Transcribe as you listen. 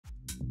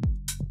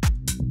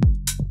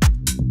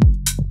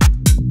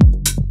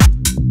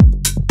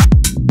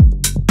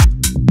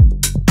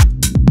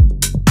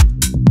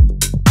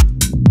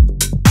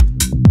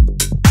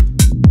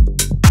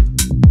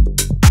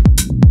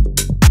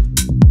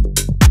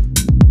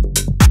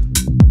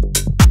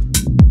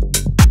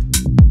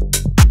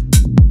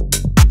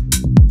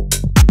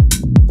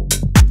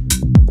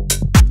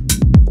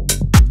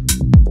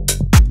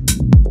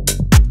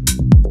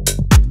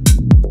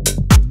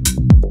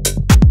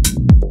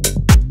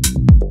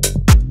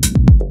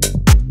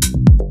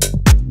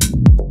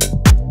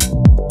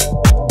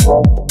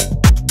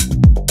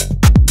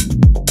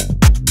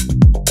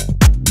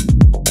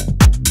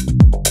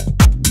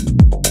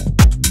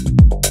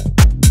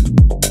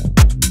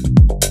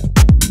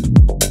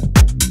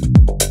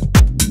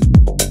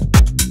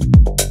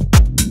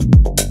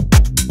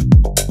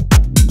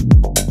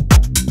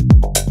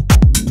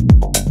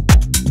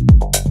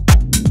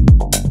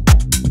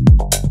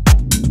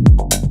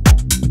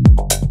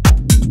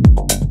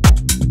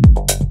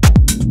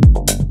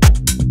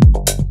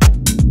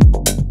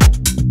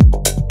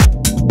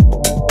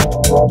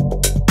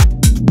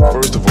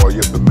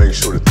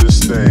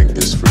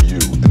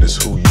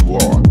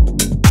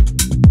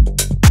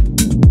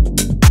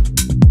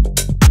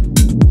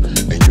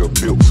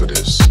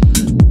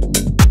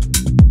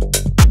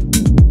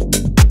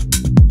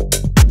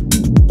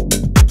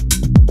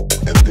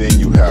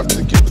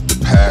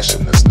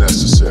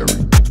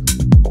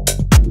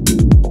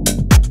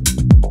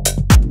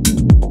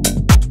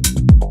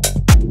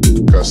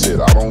I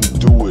said, I don't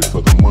do it for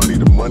the money.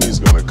 The money's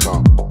gonna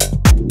come.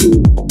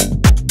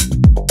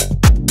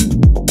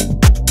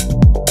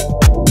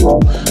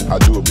 I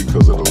do it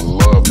because of the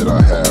love that I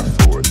have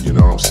for it. You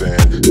know what I'm saying?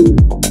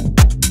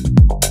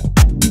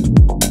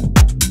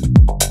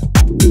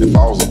 If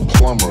I was a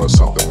plumber or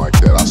something like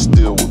that, I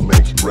still would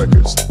make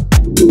records.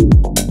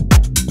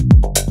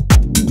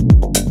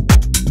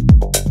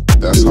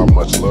 That's how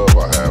much love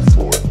I have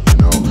for it, you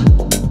know?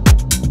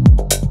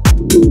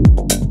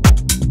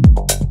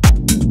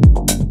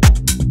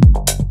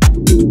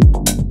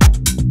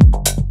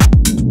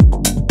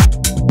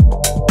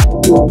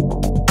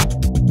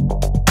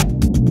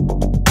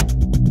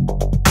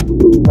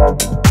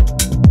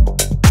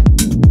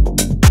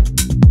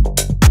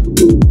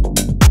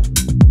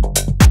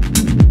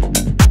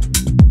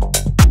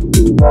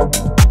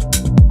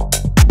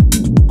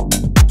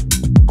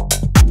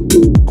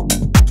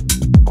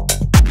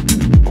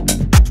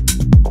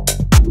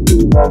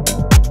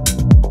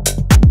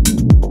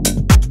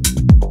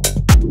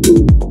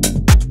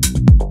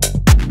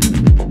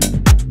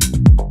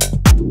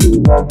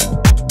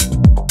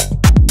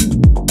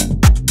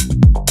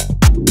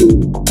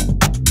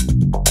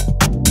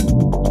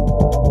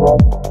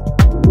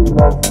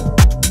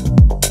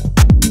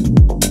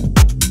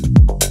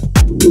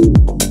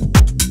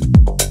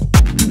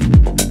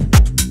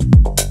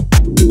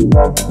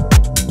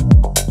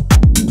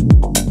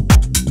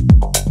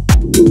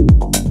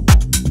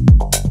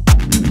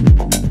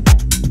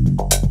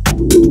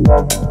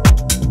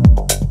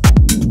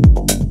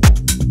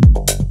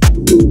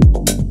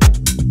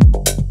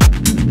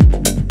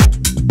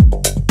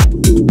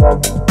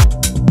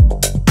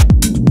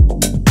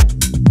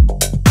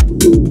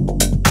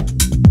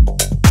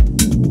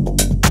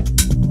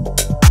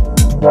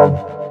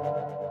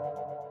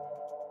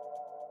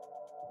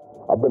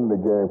 I've been in the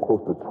game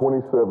close to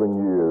 27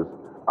 years.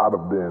 Out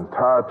of the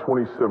entire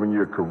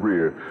 27-year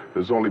career,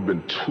 there's only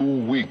been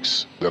 2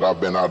 weeks that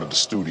I've been out of the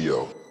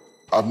studio.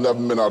 I've never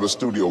been out of the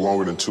studio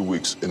longer than 2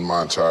 weeks in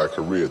my entire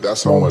career.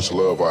 That's how much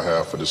love I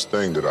have for this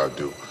thing that I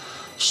do.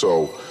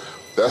 So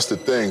that's the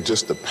thing,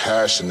 just the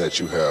passion that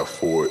you have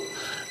for it,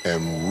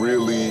 and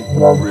really,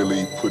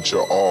 really put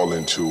your all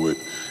into it,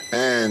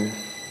 and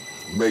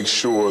make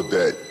sure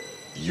that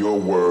your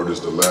word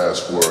is the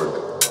last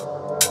word.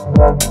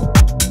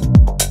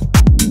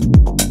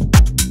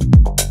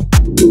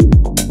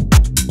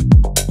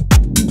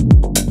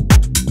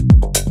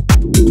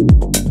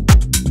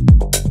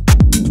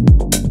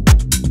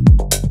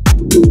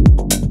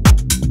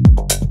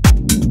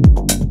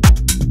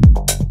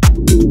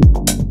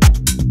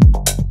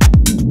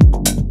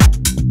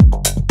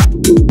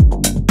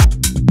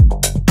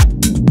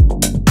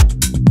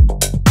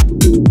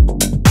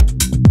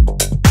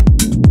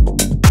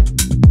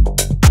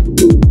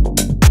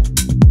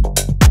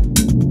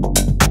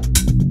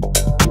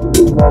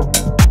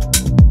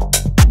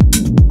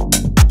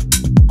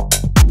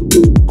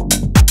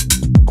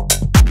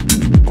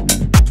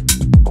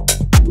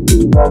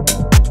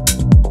 Love.